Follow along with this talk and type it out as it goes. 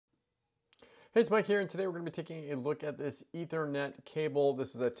Hey, it's Mike here, and today we're going to be taking a look at this Ethernet cable.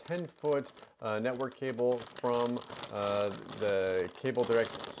 This is a 10-foot network cable from the Cable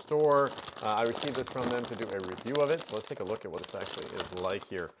Direct store. I received this from them to do a review of it, so let's take a look at what this actually is like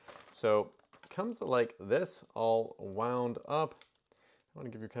here. So it comes like this, all wound up. I want to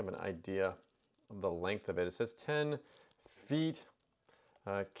give you kind of an idea of the length of it. It says 10 feet,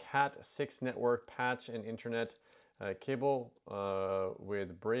 Cat6 network, patch and internet. Cable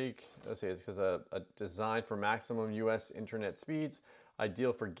with break, let's see, it says a design for maximum US internet speeds,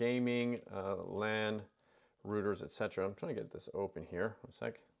 ideal for gaming, LAN, routers, etc. I'm trying to get this open here, one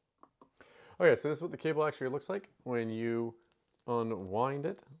sec. Okay, so this is what the cable actually looks like when you unwind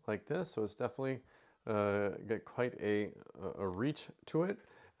it like this. So it's definitely got quite a reach to it.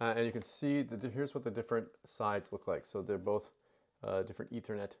 And you can see that here's what the different sides look like. So they're both different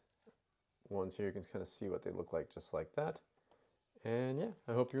Ethernet ones here. You can kind of see what they look like just like that. And yeah,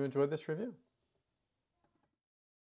 I hope you enjoyed this review.